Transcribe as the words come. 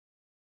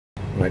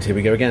Right, here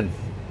we go again.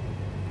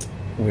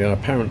 We are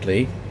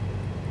apparently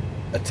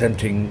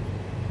attempting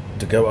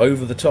to go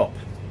over the top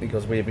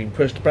because we have been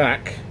pushed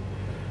back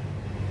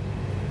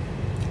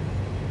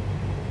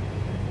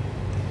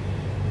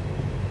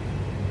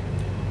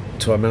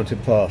to our mountain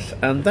path,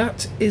 and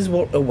that is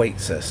what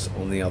awaits us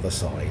on the other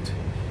side.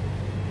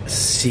 A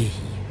sea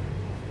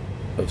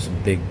of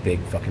some big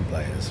fucking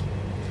players.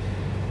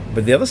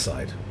 But the other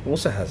side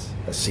also has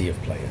a sea of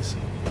players.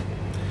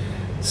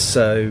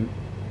 So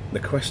the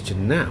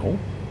question now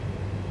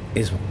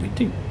is what we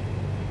do.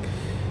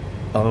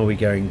 Are we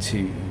going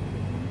to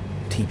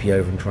TP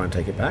over and try and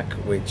take it back,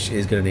 which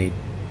is going to need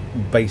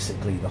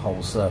basically the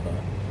whole server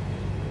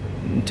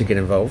to get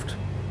involved,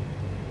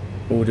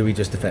 or do we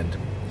just defend?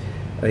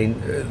 I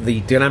mean, the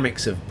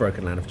dynamics of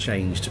Broken Land have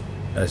changed,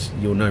 as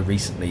you'll know,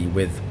 recently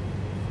with,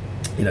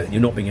 you know,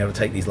 you're not being able to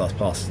take these last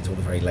passes until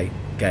the very late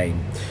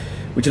game,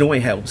 which in a way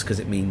helps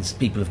because it means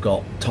people have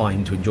got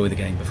time to enjoy the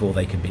game before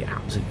they can be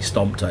absolutely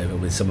stomped over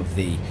with some of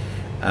the,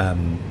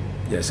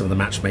 you know, some of the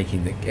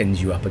matchmaking that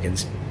ends you up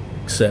against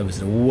servers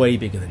that are way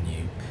bigger than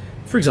you.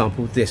 For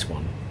example, this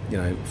one, you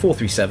know,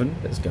 437.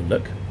 Let's go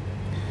look.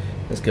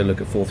 Let's go look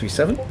at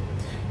 437.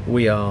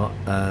 We are,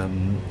 you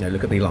know,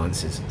 look at the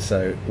alliances.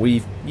 So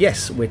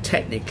yes, we're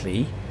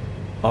technically,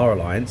 our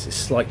alliance is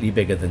slightly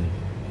bigger than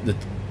the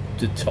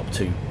top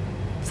two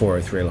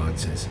 403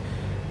 alliances,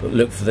 but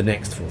look for the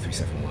next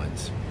 437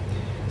 alliance.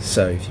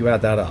 So if you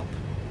add that up,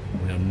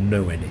 we are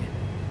nowhere near.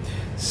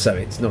 So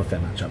it's not a fair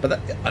matchup. But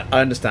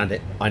I understand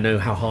it. I know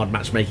how hard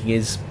matchmaking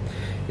is.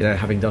 You know,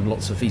 having done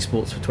lots of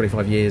esports for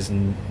 25 years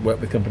and worked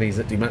with companies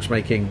that do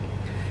matchmaking,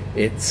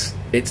 it's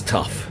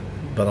tough.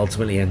 But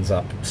ultimately ends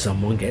up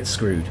someone gets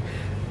screwed,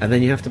 and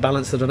then you have to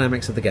balance the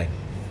dynamics of the game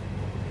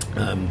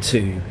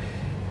to,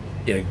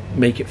 you know,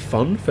 make it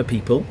fun for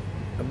people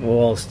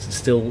whilst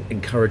still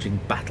encouraging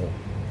battle.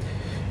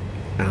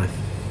 And I'm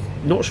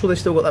not sure they've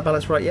still got that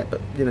balance right yet, but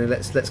you know,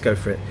 let's go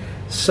for it.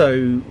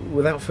 So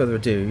without further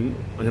ado,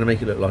 I'm going to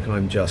make it look like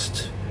I'm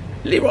just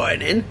Leroy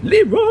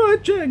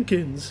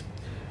Jenkins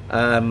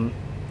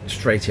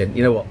straight in.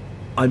 You know what?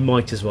 I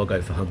might as well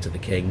go for Hunter the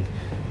King,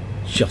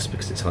 just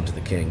because it's Hunter the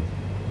King.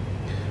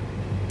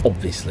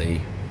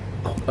 Obviously,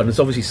 and it's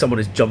obviously someone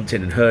has jumped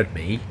in and heard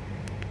me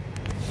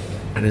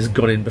and has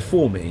gone in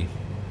before me.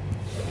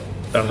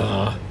 They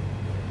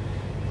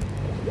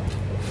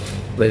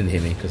didn't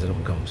hear me because they're not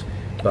on comms,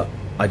 but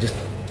I just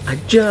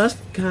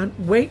can't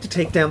wait to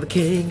take down the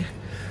king.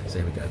 So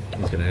here we go.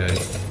 He's gonna go.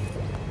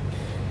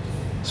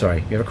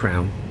 Sorry, you have a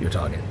crown, you're a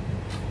target.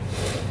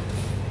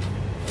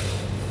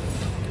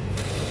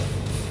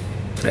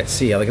 Let's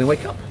see, are they going to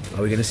wake up?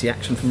 Are we going to see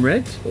action from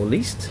red, or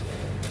least?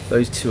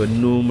 Those two are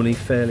normally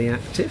fairly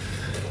active.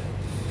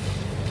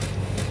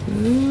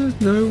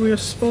 No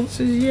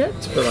responses yet,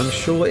 but I'm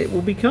sure it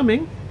will be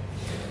coming.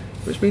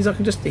 Which means I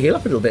can just heal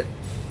up a little bit.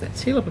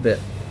 Let's heal up a bit.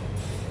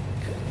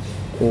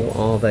 Or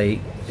are they...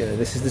 You know,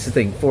 this is the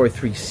thing.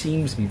 403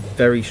 seems to be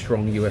very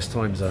strong US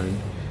time zone.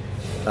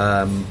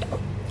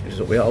 Which is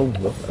what we are.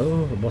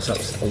 Oh,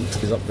 Mossap's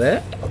ult is up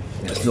there.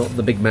 That's not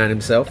the big man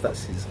himself.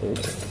 That's his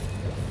ult.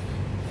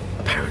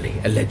 Apparently,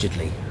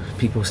 allegedly,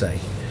 people say.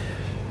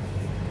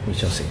 We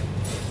shall see.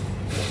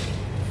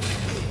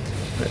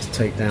 Let's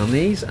take down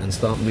these and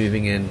start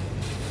moving in.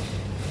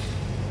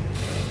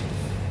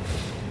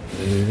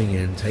 Moving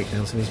in. Take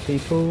down some of these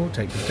people.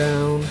 Take them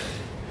down.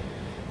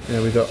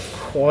 Now we've got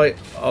quite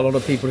a lot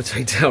of people to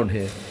take down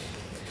here.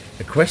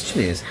 The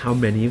question is, how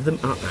many of them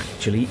are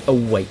actually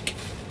awake?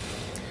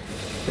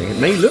 It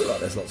may look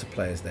like there's lots of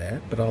players there,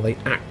 but are they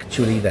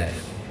actually there?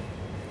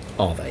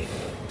 Are they?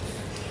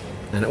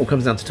 And it all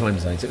comes down to time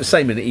zones. It was the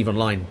same in EVE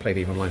Online. Played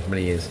EVE Online for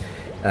many years.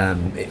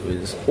 It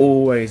was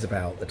always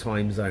about the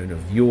time zone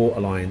of your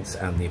alliance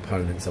and the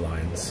opponent's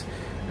alliance,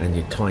 and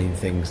you time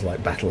things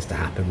like battles to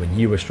happen when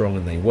you were strong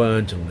and they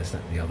weren't, and all this,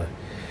 that and the other.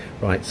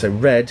 Right, so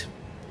red,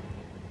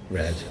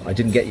 I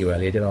didn't get you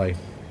earlier, did I?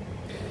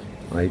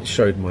 I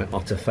showed my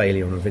utter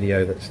failure on a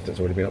video that's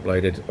already been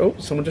uploaded. Oh,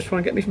 someone just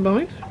trying to get me from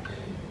behind?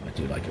 I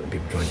do like it when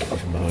people try and get me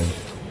from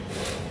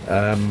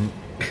behind.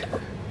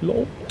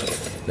 Lol.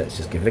 Let's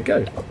just give it a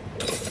go.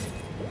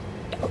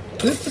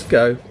 Let's just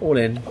go all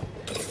in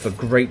for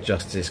great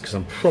justice, because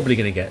I'm probably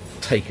going to get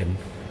taken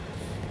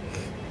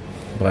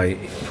by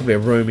probably a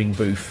roaming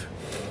booth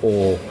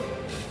or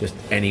just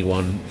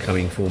anyone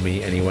coming for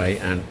me anyway.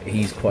 And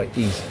he's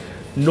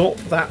not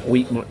that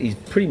weak. He's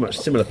pretty much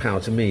similar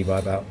power to me by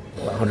about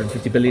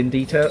 150 billion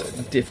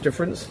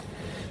difference.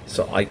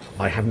 So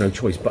I have no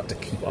choice but to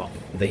keep up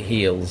the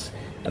heals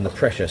and the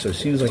pressure. So as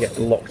soon as I get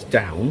locked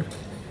down,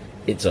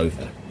 it's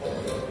over.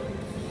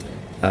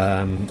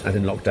 As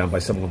in locked down by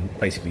someone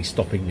basically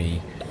stopping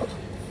me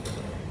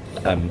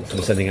from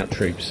sending out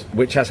troops,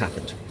 which has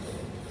happened.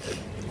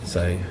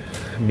 So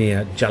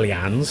Mia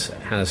Jalians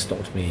has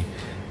stopped me,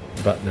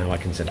 but now I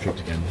can send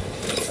troops again.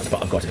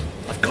 But I've got him.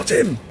 I've got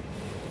him!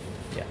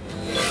 Yeah.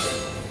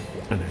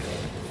 I know.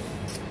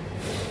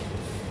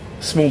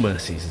 Small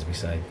mercies, as we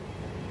say.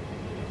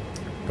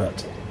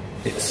 But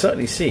it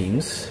certainly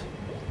seems...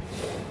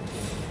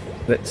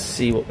 Let's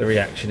see what the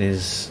reaction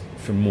is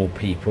for more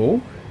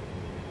people.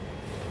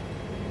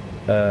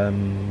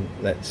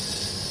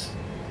 Let's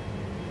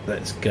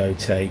go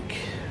take.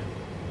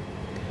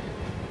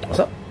 What's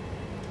up?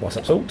 What's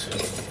up, Salt?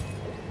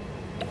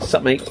 What's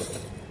up, mate?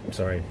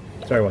 Sorry,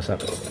 what's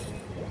up? Sorry.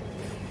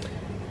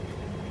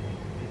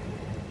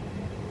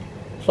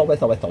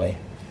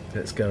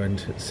 Let's go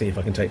and see if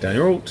I can take down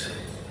your ult,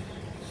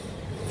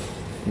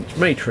 which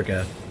may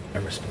trigger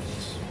a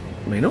response.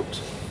 May not.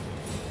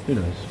 Who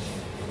knows?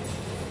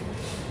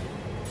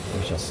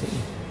 We shall see.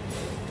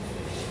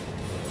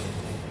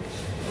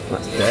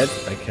 That's dead.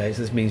 Okay,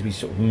 so this means we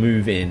sort of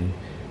move in.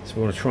 So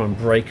we want to try and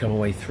break our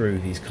way through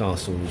these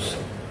castles,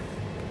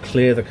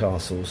 clear the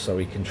castles, so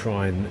we can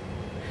try and...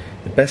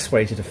 The best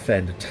way to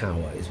defend a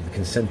tower is with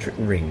concentric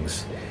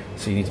rings.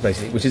 So you need to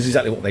basically, which is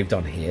exactly what they've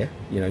done here,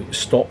 you know,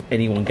 stop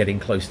anyone getting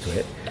close to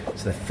it.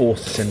 So they're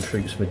forced to send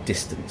troops from a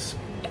distance.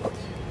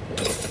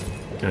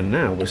 And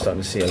now we're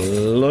starting to see a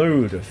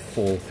load of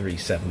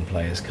 4-3-7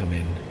 players come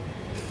in,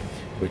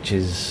 which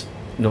is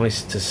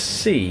nice to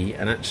see.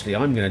 And actually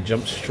I'm going to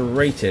jump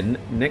straight in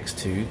next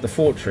to the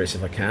fortress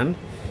if I can.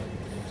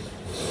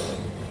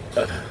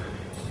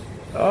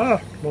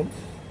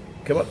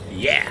 Come on,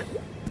 yeah!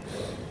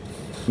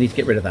 Need to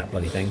get rid of that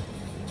bloody thing.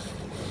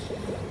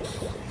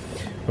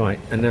 Right,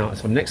 and now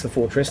so I'm next to the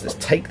fortress. Let's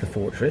take the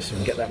fortress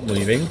and get that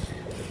moving.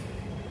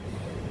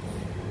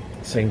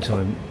 Same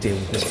time, deal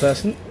with this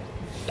person.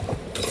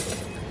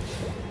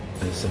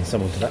 And send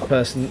someone to that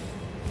person.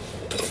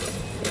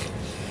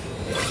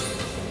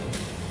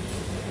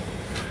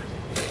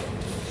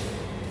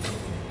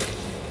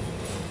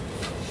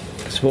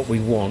 That's what we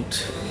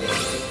want.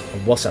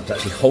 And WhatsApp's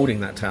actually holding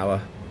that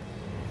tower.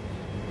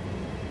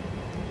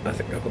 I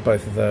think I've got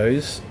both of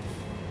those.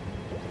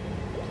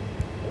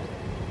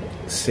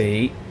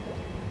 See,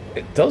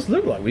 it does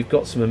look like we've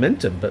got some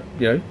momentum, but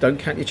you know, don't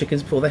count your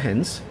chickens before the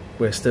hens.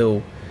 We're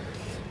still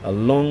a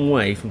long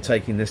way from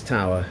taking this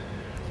tower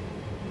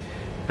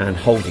and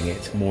holding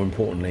it. More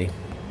importantly,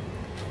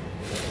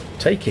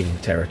 taking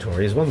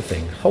territory is one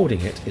thing, holding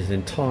it is an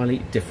entirely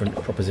different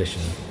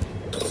proposition.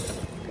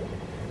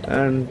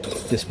 And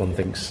this one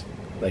thinks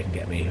they can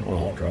get me on a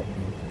hot drop.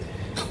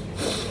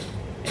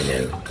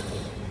 Hello.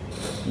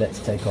 Let's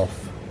take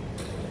off.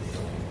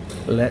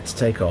 Let's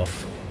take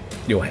off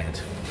your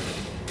head.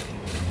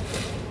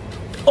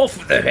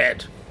 Off the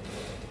head!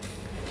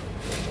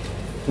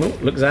 Well,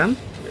 Luxan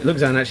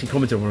actually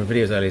commented on one of the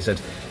videos earlier,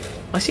 said,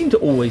 I seem to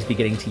always be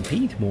getting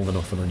TP'd more than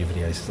often on your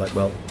videos. It's like,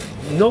 well,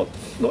 not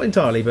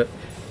entirely, but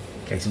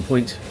case in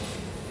point,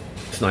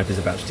 Sniper's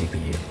about to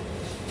TP you.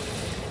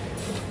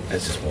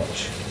 Let's just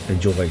watch.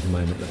 Enjoy the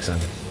moment, Luxan.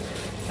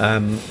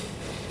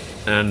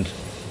 And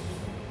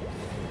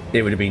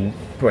it would have been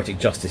poetic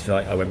justice if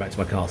I went back to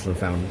my castle and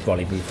found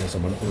volley booth or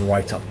someone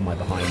right up my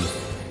behind,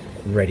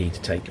 ready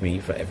to take me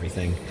for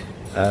everything.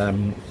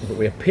 But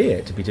we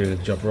appear to be doing the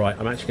job right.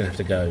 I'm actually going to have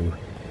to go,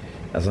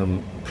 as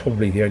I'm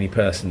probably the only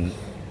person,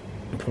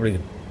 probably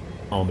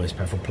our most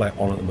powerful player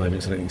on at the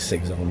moment, so I don't think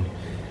Sig's on.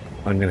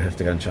 I'm going to have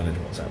to go and challenge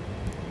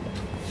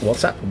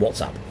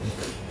WhatsApp.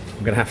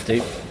 I'm going to have to.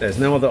 There's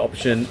no other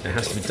option. It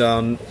has to be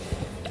done.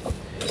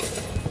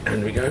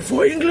 And we go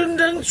for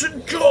England and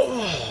St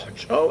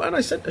George. Oh, and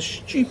I sent a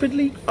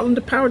stupidly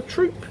underpowered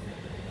troop.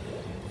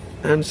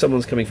 And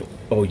someone's coming for...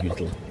 Oh, you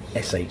little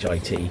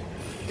shit.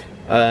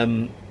 I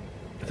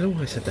don't know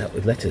why I said that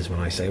with letters when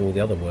I say all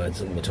the other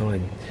words all the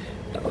time.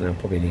 But now I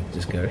probably need to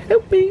just go,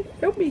 help me,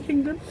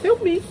 Kingdom,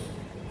 help me.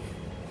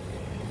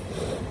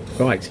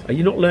 Right, are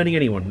you not learning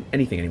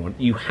anything?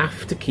 You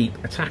have to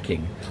keep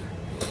attacking.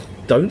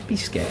 Don't be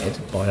scared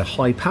by a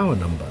high power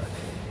number.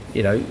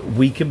 You know,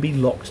 we can be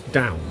locked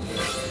down.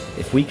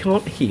 If we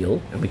can't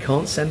heal and we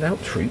can't send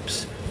out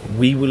troops,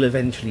 we will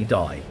eventually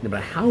die. No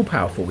matter how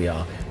powerful we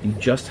are, you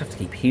just have to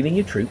keep healing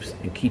your troops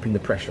and keeping the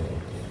pressure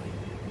on.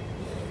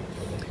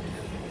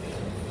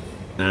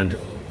 And...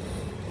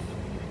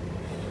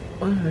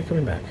 why are they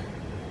coming back?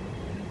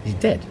 He's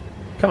dead.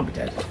 Can't be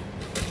dead.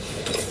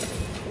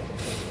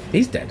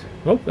 He's dead.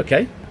 Oh,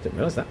 okay. Didn't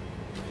realise that.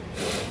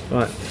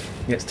 Right,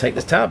 let's take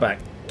this tower back.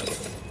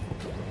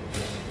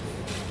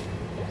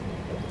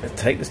 Let's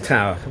take this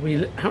tower.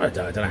 I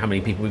don't know how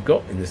many people we've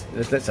got in this.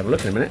 Let's have a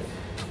look in a minute.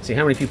 See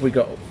how many people we've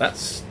got.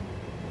 That's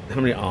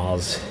how many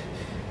R's.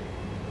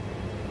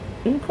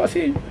 Quite a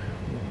few.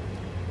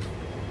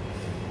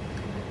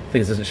 I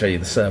think it doesn't show you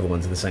the server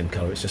ones in the same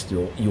colour. It's just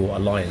your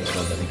alliance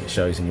ones. I think it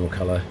shows in your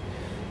colour.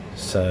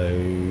 So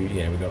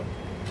yeah, we've got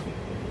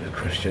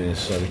Christians.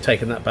 So we've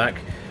taken that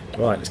back.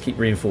 Right, let's keep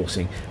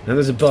reinforcing. Now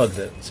there's a bug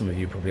that some of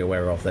you are probably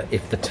aware of, that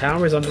if the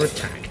tower is under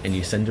attack and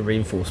you send a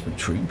reinforcement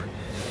troop,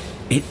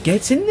 it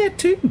gets in there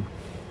too.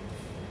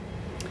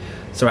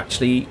 So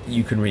actually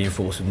you can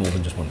reinforce with more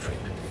than just one troop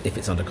if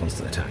it's under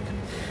constant attack,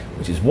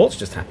 which is what's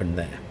just happened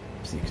there.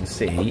 So you can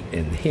see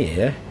in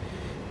here,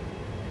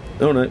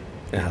 oh no,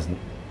 it hasn't.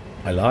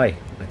 I lie.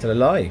 I tell a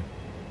lie.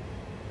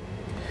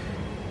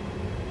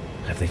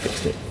 Have they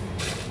fixed it?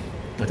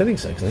 I don't think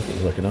so, because I think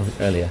it was working on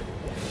earlier.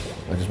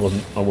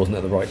 I wasn't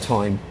at the right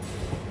time.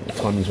 The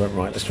timings weren't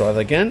right. Let's try that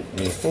again.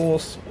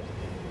 Reinforce.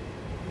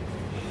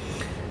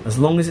 As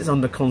long as it's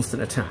under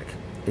constant attack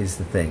is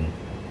the thing.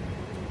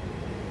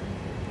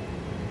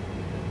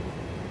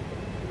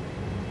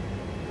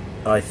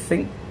 I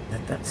think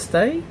that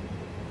stay?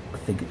 I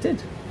think it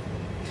did.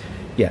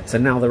 Yeah, so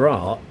now there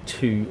are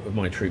 2 of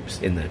my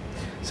troops in there.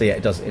 So yeah,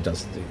 it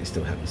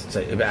still happens. So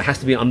it has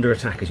to be under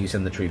attack as you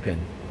send the troop in.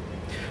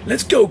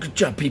 Let's go, good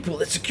job, people.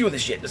 Let's secure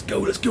this shit. Let's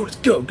go.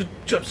 Good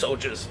job,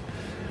 soldiers.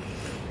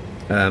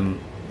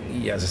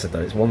 Yeah, as I said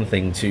though, it's one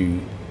thing to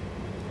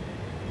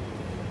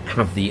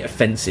have the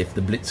offensive,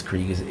 the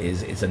blitzkrieg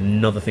is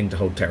another thing to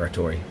hold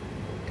territory.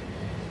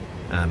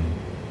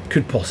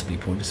 Could possibly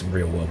point to some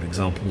real world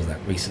examples of that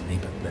recently,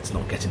 but let's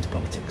not get into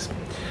politics.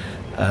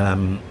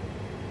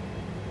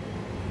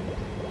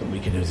 We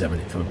can examine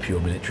it from a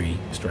pure military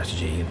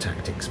strategy and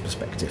tactics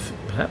perspective,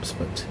 perhaps,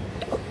 but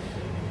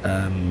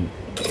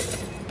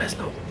best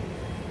not.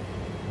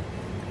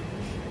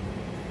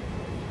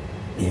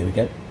 Here we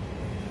go.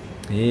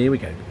 Here we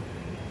go.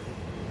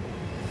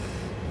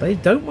 They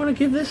don't want to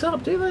give this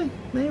up, do they?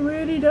 They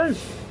really don't.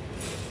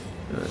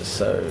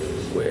 So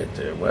we're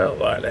doing well.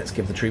 Right, let's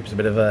give the troops a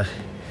bit of a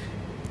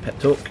pep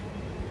talk.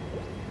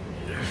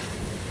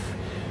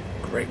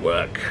 Great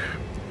work,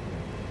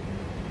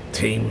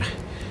 team.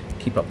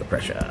 Keep up the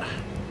pressure.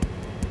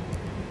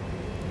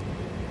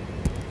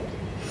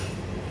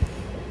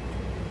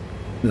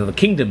 Now the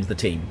kingdom's the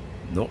team,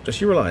 not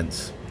just your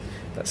alliance.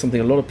 That's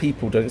something a lot of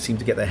people don't seem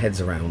to get their heads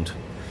around.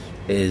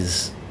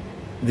 This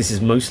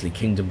is mostly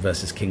kingdom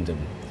versus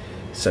kingdom.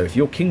 So if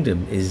your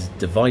kingdom is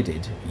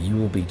divided, you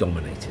will be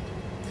dominated.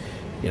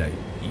 You know,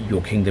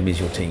 your kingdom is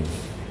your team.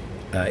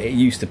 It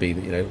used to be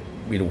that, you know,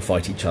 we'd all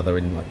fight each other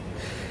in, like,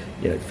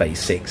 you know, phase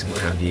 6 and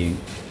what have you.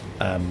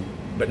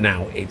 But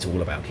now it's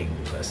all about kingdom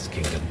versus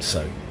kingdom.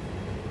 So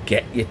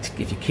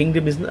if your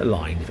kingdom isn't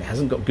aligned, if it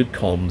hasn't got good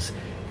comms,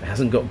 if it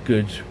hasn't got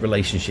good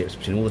relationships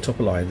between all the top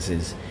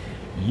alliances,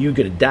 you're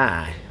gonna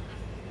die.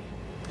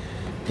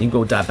 You're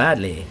gonna die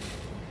badly.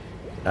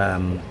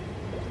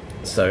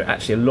 So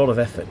actually a lot of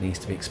effort needs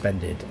to be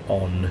expended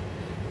on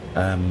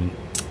someone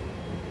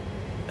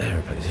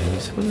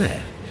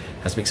there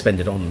has to be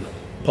expended on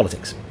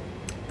politics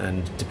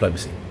and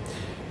diplomacy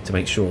to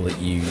make sure that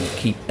you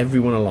keep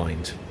everyone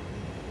aligned.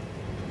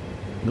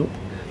 Nope.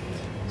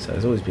 So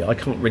there's always I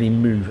can't really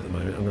move at the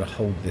moment. I'm going to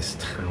hold this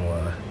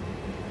tower.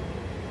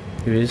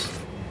 Who is?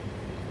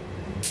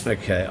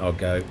 Okay, I'll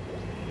go.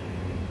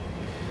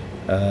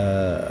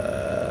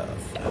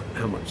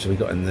 How much have we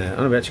got in there?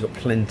 Oh, we've actually got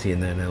plenty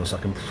in there now, so I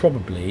can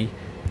probably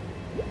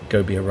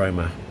go be a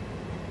Roma.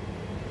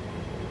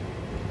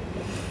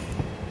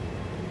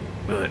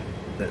 Right,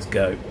 let's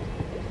go.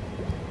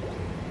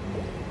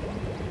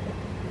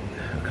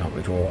 I can't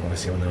withdraw,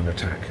 obviously, when they're under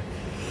attack.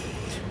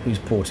 Who's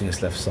porting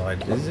us left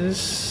side? Is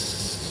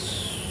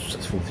this?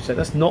 That's 43.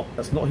 That's not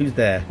who's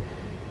there.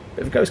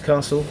 Bit of a ghost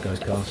castle.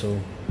 Ghost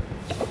castle.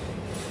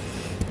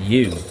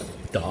 You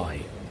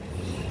die.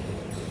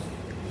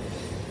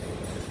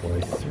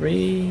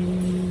 403.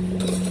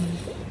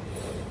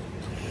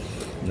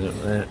 No,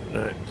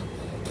 no.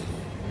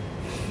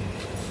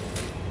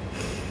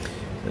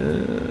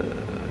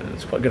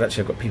 It's quite good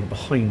actually. I've got people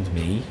behind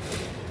me.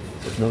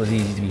 So it's not as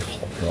easy to be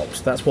hot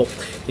drops. That's what,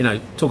 you know,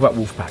 talk about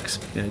wolf packs.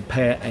 You know,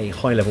 pair a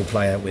high level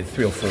player with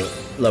 3 or 4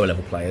 lower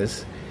level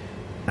players,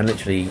 and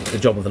literally the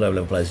job of the lower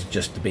level players is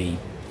just to be,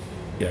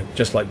 you know,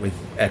 just like with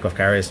aircraft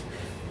carriers,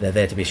 they're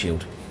there to be a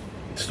shield.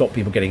 Stop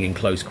people getting in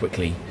close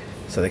quickly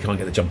so they can't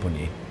get the jump on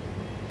you.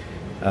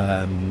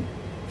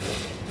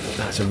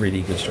 That's a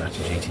really good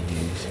strategy to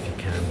use if you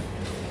can.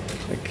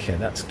 Okay,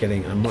 that's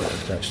getting, I might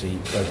have to actually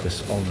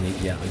focus on the,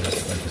 yeah, I'm going to have to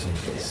focus on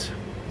this.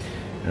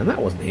 And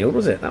that wasn't healed,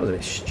 was it? That was a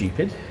bit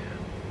stupid.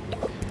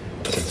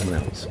 Send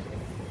someone else.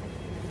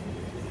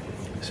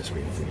 Let's just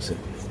reinforce it.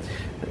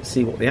 Let's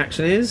see what the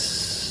action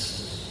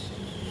is.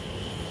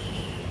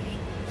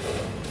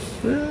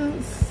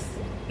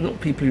 Not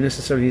people who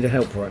necessarily need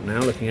help right now,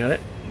 looking at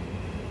it.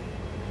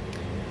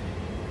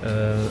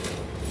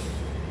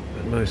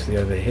 But mostly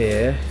over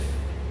here.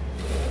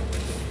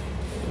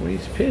 We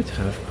appear to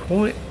have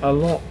quite a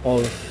lot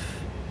of...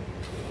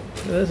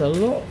 There's a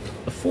lot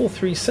of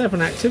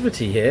 437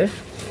 activity here.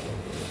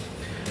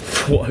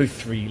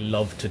 403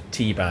 love to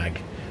teabag.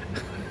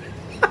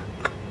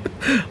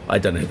 I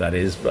don't know who that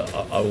is, but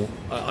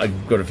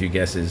I've got a few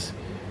guesses.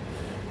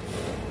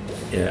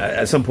 Yeah,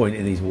 at some point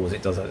in these wars,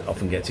 it does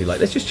often get to, like,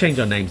 let's just change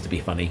our names to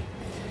be funny.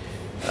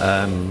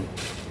 I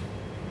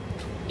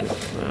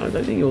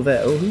don't think you're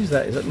there. Oh, who's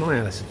that? Is that my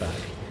Alice back?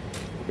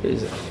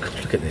 Oh, God,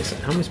 look at this.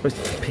 How am I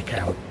supposed to pick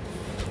out?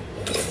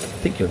 I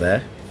think you're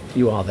there.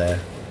 You are there.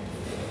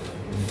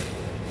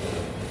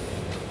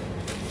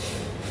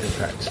 In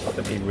fact,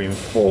 let me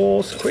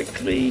reinforce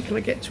quickly. Can I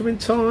get to him in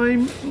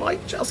time?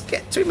 Might just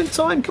get to him in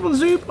time. Come on,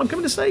 Zoop. I'm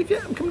coming to save you.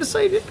 I'm coming to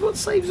save you. Come on,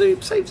 save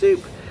Zoop. Save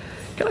Zoop.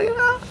 Can I?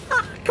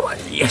 Come on.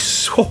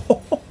 Yes.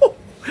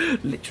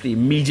 Literally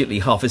immediately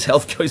half his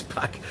health goes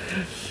back.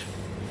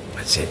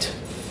 That's it.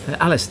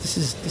 Alice,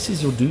 this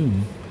is your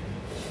doom.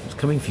 It's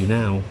coming for you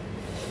now.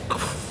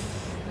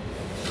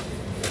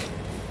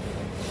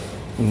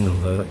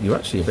 Although you're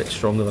actually a bit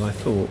stronger than I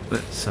thought.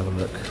 Let's have a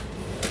look.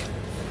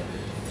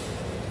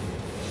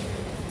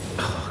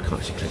 Oh, I can't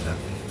actually click that.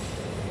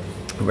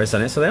 Red's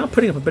done it. So they are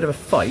putting up a bit of a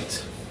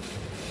fight.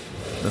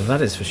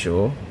 That is for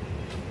sure.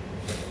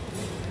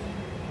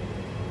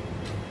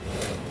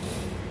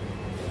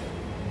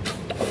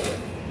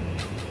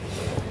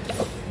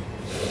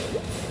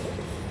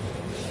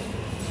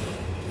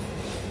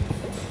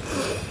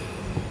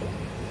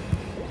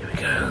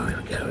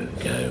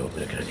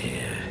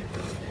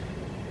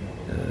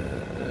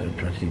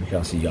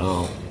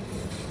 Yarl.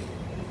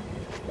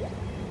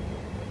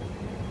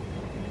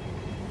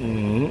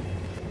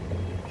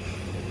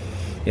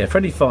 Yeah,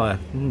 friendly fire.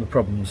 The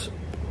problems.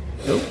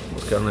 Oh,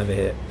 what's going on over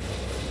here?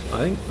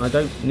 I think I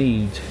don't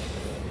need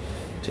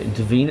to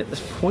intervene at this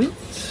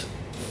point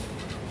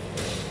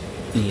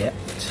yet.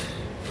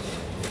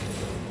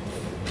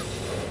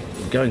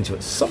 I'm going to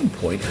at some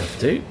point have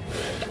to.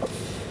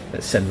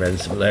 Let's send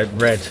Red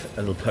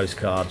a little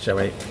postcard, shall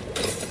we?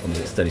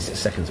 It's 36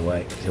 seconds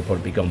away. He'll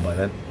probably be gone by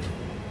then.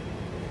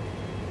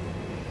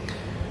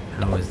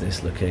 How is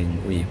this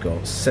looking? We've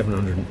got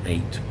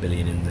 708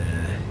 billion in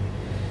there.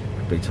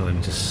 Probably time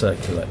to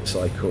circulate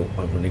cycle.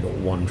 I've only got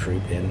one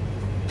troop in.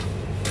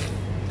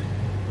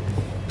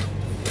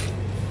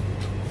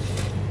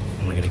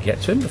 Am I going to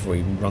get to him before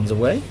he runs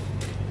away?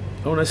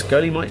 Oh no,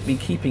 Scully might be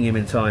keeping him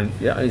in time.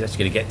 Yeah, he's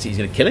actually going to he's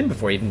going to kill him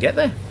before he even get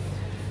there.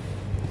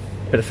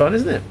 Bit of fun,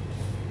 isn't it?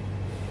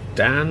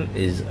 Dan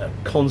is a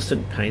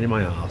constant pain in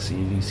my arse.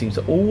 He seems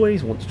to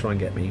always want to try and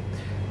get me,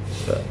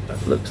 but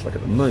that looks like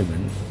at the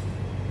moment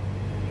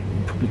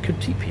probably could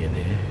TP in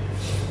here.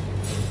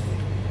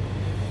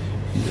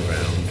 He's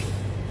around.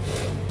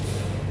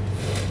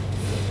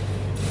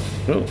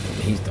 Oh,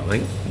 he's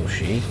dying, or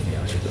she.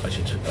 Yeah, I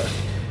should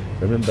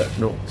remember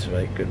not to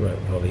make good work.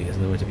 Holly is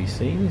nowhere to be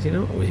seen, is he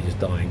not? Or is he just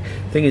dying?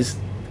 Thing is,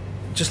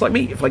 just like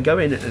me, if I go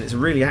in and it's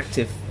really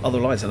active other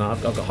lines and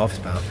I've got half his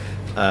power,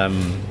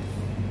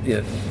 you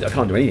know, I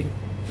can't do anything.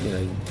 You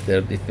know,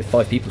 if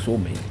 5 people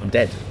swarm me, I'm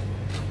dead.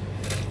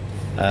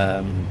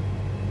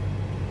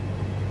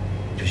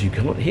 Because you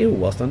cannot heal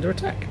whilst under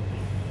attack.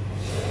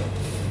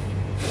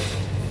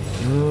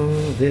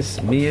 Oh,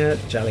 this Mia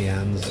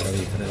Jalians, how do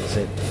you pronounce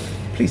it?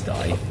 Please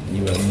die.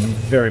 You were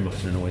very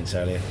much an annoyance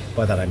earlier.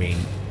 By that I mean,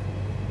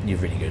 you're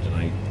really good and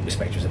I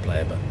respect you as a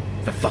player, but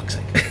for fuck's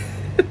sake,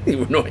 you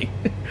were annoying.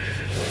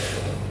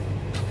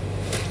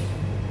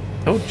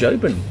 Oh,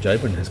 Jobin.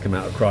 Jobin has come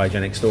out of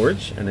cryogenic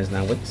storage and is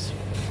now with us.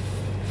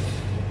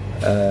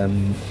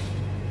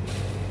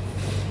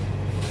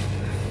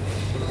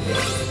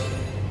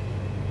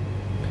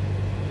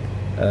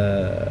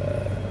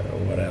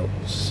 What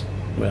else?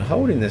 We're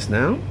holding this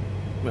now.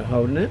 We're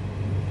holding it.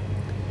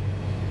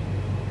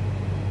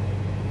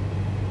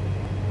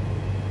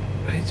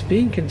 It's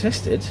being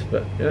contested,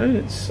 but you know,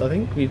 it's. I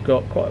think we've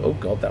got quite. Oh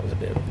God, that was a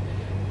bit of.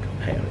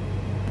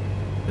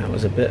 That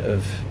was a bit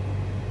of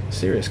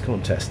serious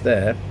contest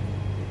there.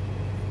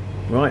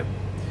 Right.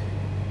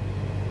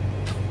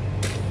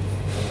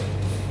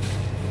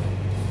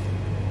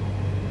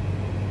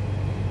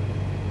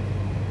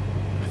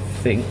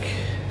 I think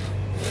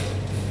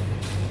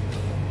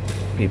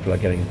people are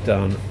getting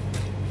done.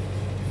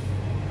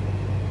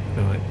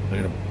 Alright,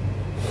 I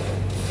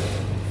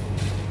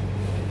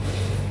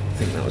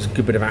think that was a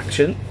good bit of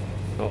action.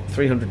 Oh,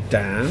 300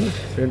 down.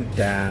 300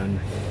 down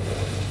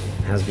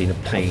has been a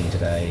pain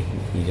today.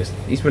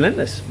 He's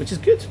relentless, which is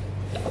good.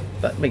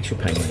 That makes your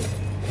pain rate.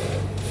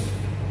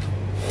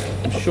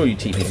 I'm sure you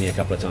TP'd me a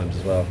couple of times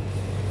as well.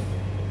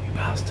 You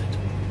bastard.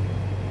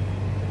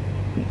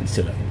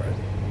 Still nothing, bro.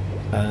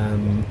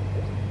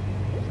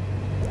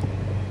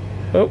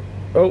 Oh,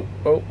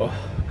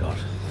 God.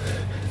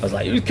 I was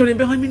like, who's coming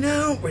behind me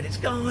now? Reddit's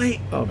guy.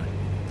 Oh, no.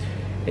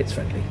 It's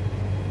friendly.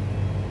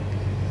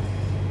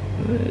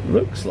 It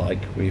looks like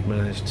we've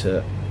managed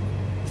to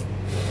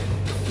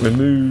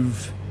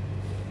remove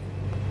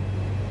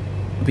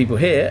people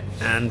here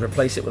and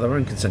replace it with our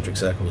own concentric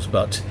circles,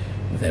 but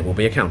there will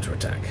be a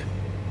counterattack.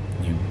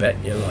 You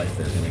bet your life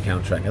there's going to be a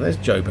counterattack. And there's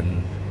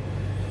Jobin,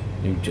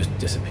 who just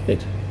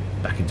disappeared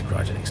back into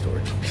cryogenic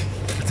storage.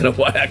 I don't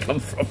know why I come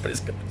from, but it's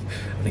good.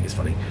 I think it's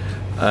funny.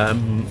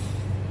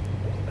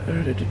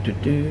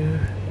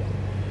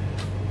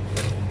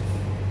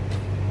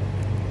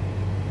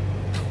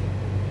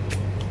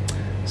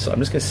 So I'm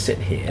just going to sit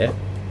here.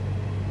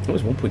 Oh,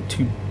 there's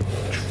 1.2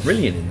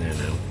 trillion in there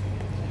now.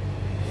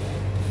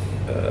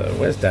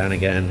 Where's Dan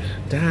again?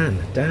 Dan.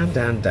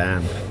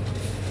 I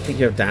think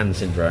you have Dan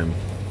syndrome.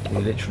 You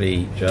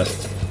literally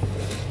just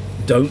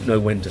don't know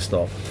when to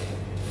stop.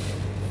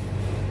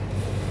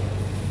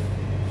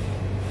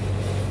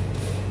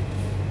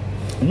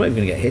 I'm not even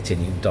going to get hit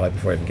in. You die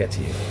before I even get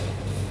to you.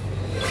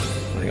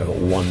 I think I've got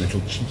one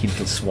little cheeky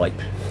little swipe.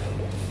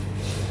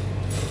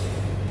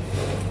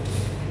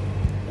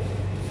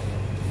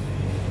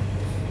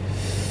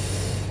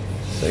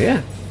 So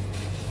yeah,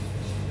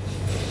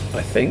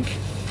 I think.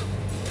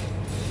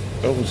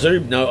 Oh,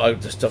 zoom! No, I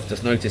just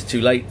noticed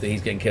too late that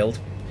he's getting killed.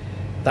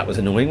 That was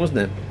annoying, wasn't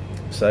it?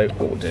 So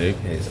what we'll do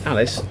is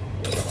Alice,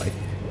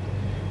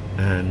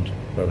 and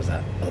Where was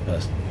that other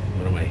person?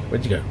 Went away.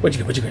 Where'd you go? Where'd you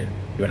go? Where'd you go? You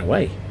went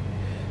away.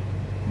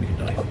 We can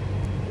die.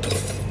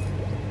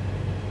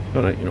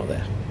 Oh no, you're not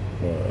there.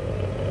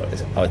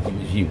 Is it? Oh, I think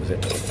it was you, was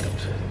it?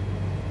 God.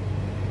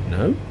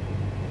 No?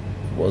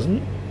 It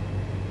wasn't?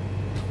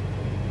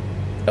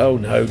 Oh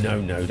no,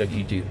 no, no, don't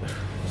you do...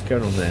 What's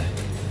going on there?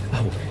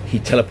 Oh, he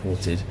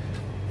teleported.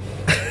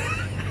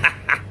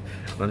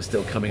 I'm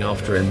still coming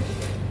after him.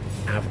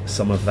 Have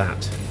some of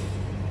that.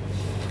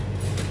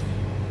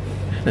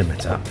 No,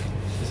 Meta.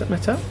 Is that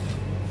Meta?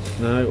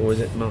 No, or is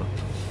it Mark?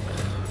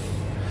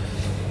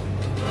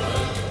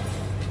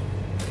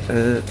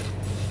 I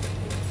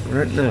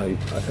don't know.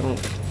 I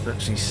can't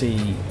actually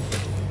see.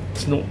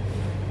 It's not.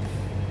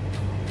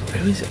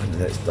 Who is it under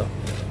there? It's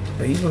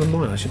But he's one of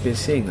mine. I should be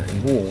seeing that. He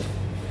wore.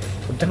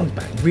 Oh, Dan's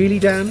back. Really,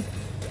 Dan?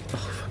 Oh,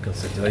 for God's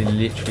sake! Did I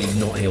literally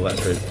not heal that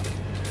through?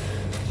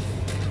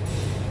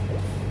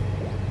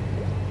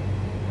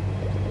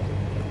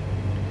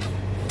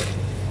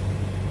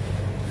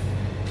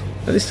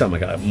 Now this time I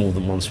got more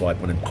than one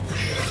swipe on him.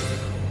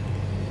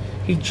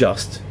 He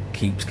just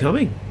keeps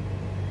coming.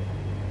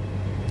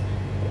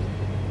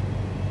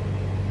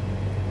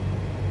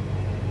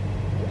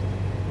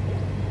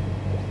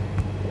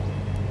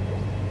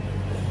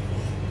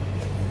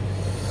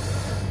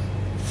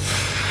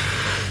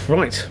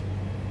 Right.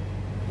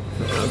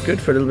 Good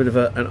for a little bit of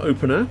an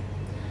opener.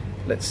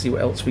 Let's see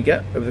what else we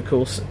get over the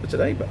course of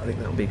today, but I think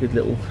that'll be a good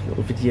little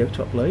video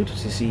to upload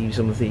to see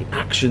some of the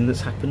action that's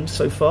happened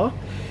so far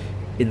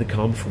in the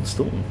calm before the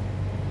storm.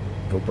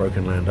 Before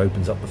Broken Land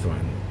opens up the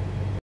throne.